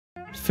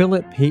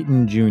Philip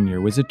Payton Jr.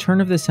 was a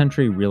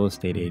turn-of-the-century real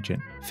estate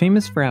agent,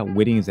 famous for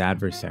outwitting his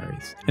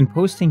adversaries and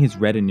posting his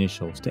red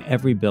initials to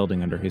every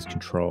building under his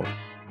control.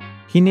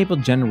 He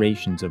enabled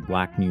generations of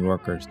Black New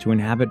Yorkers to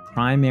inhabit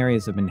prime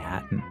areas of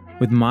Manhattan,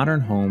 with modern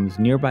homes,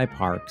 nearby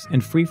parks,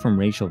 and free from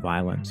racial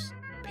violence.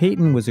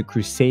 Payton was a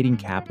crusading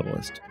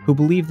capitalist who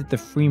believed that the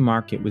free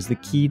market was the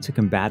key to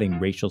combating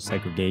racial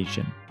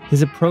segregation.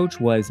 His approach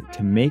was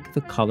to make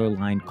the color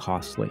line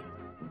costly.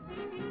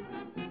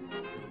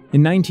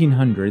 In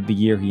 1900, the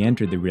year he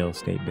entered the real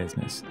estate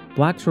business,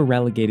 blacks were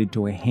relegated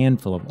to a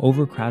handful of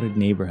overcrowded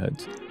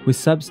neighborhoods with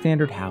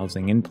substandard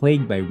housing and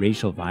plagued by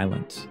racial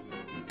violence.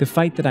 "The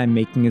fight that I'm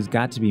making has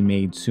got to be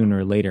made sooner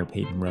or later,"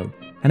 Payton wrote,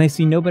 "and I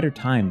see no better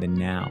time than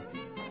now."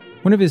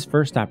 One of his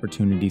first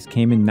opportunities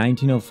came in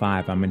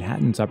 1905 on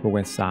Manhattan's Upper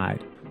West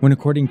Side, when,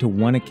 according to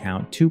one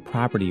account, two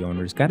property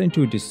owners got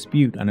into a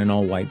dispute on an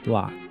all-white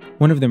block.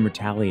 One of them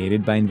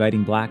retaliated by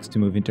inviting blacks to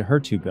move into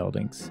her two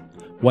buildings.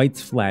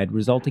 Whites fled,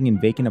 resulting in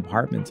vacant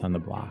apartments on the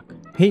block.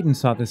 Payton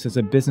saw this as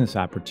a business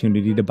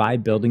opportunity to buy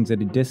buildings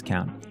at a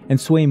discount and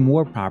sway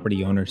more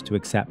property owners to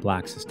accept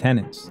blacks as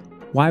tenants.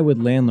 "Why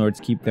would landlords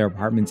keep their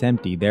apartments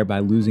empty, thereby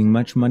losing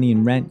much money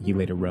in rent?" he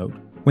later wrote,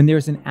 "when there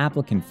is an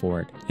applicant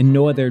for it, and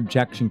no other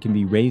objection can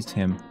be raised to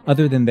him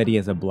other than that he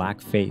has a black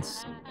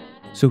face."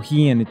 So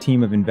he and a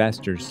team of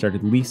investors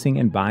started leasing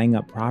and buying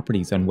up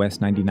properties on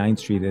West 99th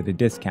Street at a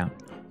discount,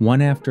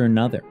 one after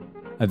another.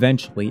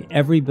 Eventually,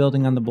 every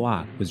building on the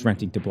block was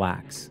renting to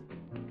blacks.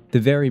 "The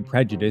very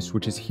prejudice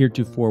which has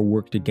heretofore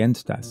worked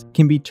against us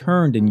can be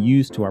turned and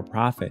used to our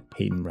profit,"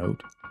 Payton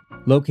wrote.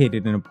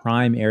 Located in a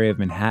prime area of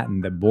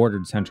Manhattan that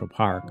bordered Central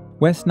Park,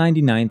 West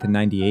 99th and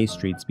 98th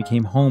Streets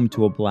became home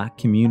to a black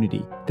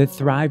community that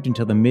thrived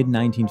until the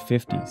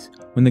mid-1950s,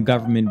 when the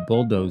government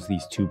bulldozed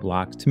these two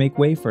blocks to make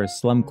way for a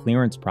slum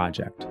clearance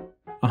project.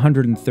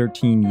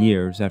 113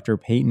 years after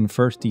Payton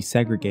first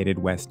desegregated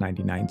West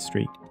 99th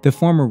Street, the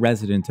former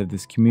residents of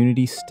this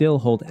community still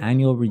hold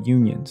annual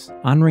reunions,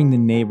 honoring the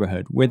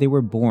neighborhood where they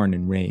were born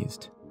and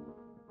raised.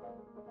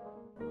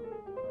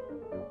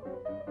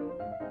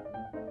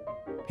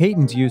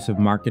 Payton's use of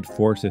market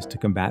forces to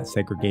combat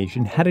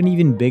segregation had an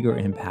even bigger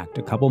impact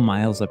a couple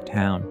miles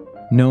uptown.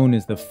 Known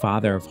as the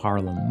father of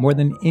Harlem, more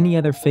than any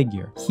other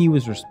figure, he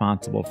was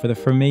responsible for the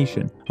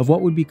formation of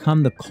what would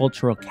become the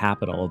cultural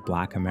capital of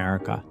Black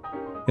America.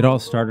 It all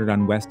started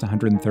on West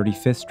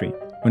 135th Street,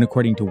 when,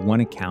 according to one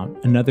account,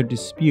 another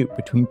dispute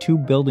between two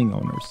building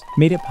owners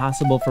made it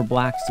possible for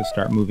blacks to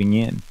start moving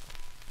in.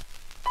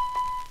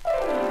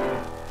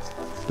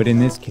 But in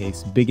this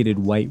case, bigoted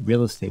white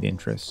real estate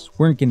interests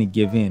weren't going to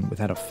give in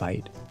without a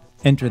fight.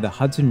 Enter the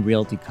Hudson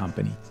Realty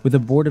Company, with a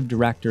board of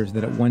directors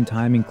that at one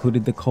time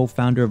included the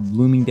co-founder of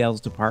Bloomingdale's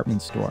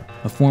department store,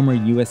 a former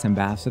U.S.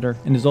 ambassador,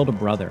 and his older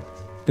brother.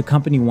 The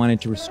company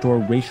wanted to restore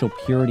racial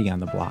purity on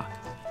the block,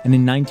 and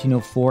in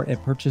 1904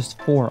 it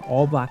purchased 4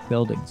 all-black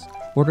buildings,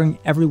 ordering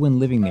everyone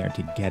living there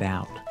to get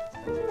out.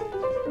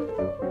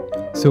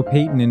 So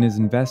Payton and his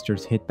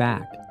investors hit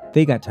back.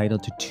 They got title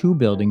to 2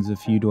 buildings a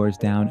few doors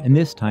down, and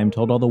this time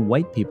told all the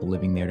white people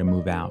living there to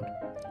move out.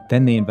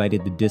 Then they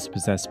invited the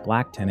dispossessed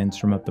black tenants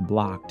from up the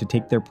block to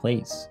take their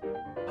place.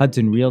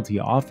 Hudson Realty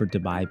offered to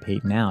buy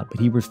Payton out, but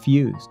he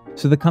refused,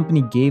 so the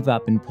company gave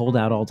up and pulled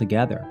out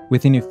altogether.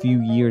 Within a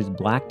few years,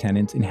 black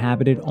tenants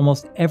inhabited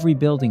almost every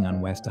building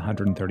on West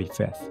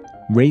 135th.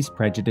 "Race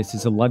prejudice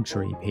is a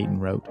luxury," Payton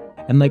wrote,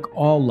 "and like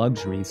all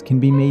luxuries, can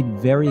be made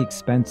very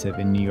expensive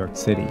in New York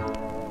City."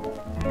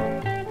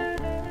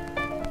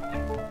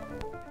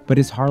 But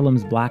as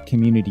Harlem's black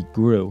community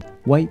grew,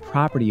 white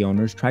property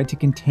owners tried to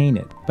contain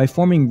it by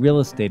forming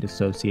real estate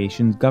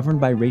associations governed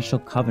by racial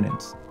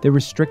covenants that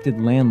restricted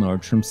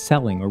landlords from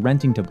selling or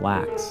renting to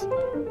blacks.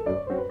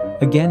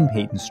 Again,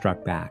 Payton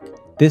struck back,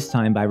 this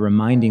time by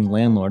reminding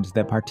landlords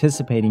that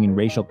participating in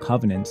racial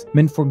covenants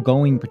meant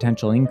foregoing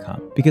potential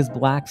income, because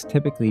blacks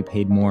typically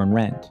paid more in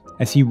rent.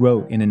 As he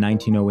wrote in a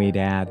 1908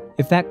 ad,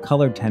 "If that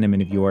colored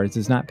tenement of yours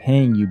is not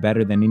paying you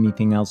better than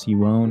anything else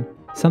you own,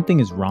 something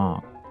is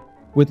wrong."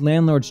 With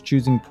landlords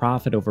choosing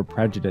profit over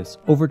prejudice,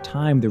 over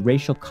time the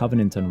racial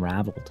covenants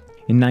unraveled.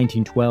 In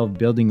 1912,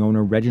 building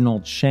owner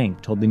Reginald Schenck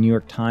told the New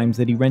York Times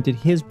that he rented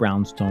his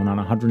brownstone on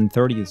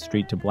 130th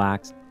Street to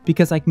blacks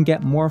because "I can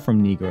get more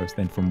from Negroes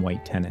than from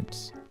white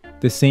tenants."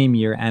 The same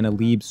year, Anna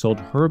Lieb sold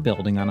her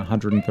building on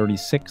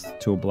 136th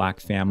to a black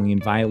family in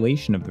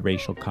violation of the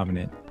racial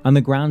covenant, on the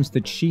grounds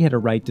that she had a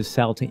right to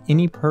sell to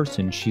any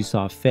person she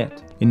saw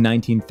fit. In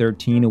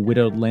 1913, a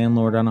widowed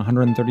landlord on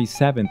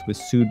 137th was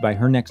sued by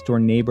her next-door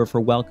neighbor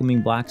for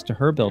welcoming blacks to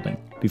her building.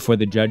 Before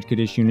the judge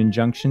could issue an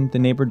injunction, the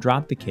neighbor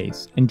dropped the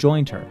case and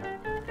joined her.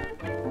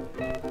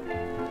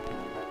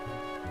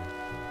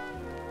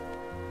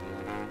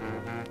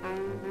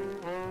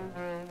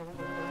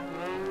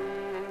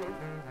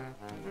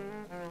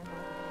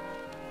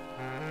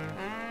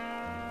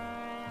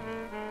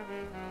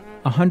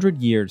 A 100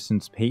 years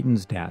since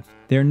Payton's death,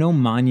 there are no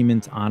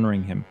monuments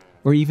honoring him,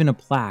 or even a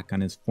plaque on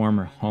his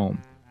former home.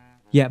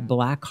 Yet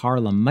Black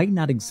Harlem might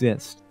not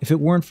exist if it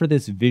weren't for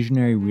this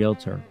visionary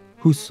realtor,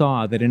 who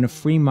saw that in a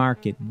free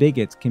market,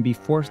 bigots can be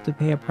forced to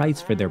pay a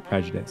price for their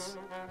prejudice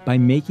by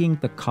making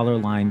the color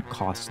line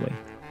costly.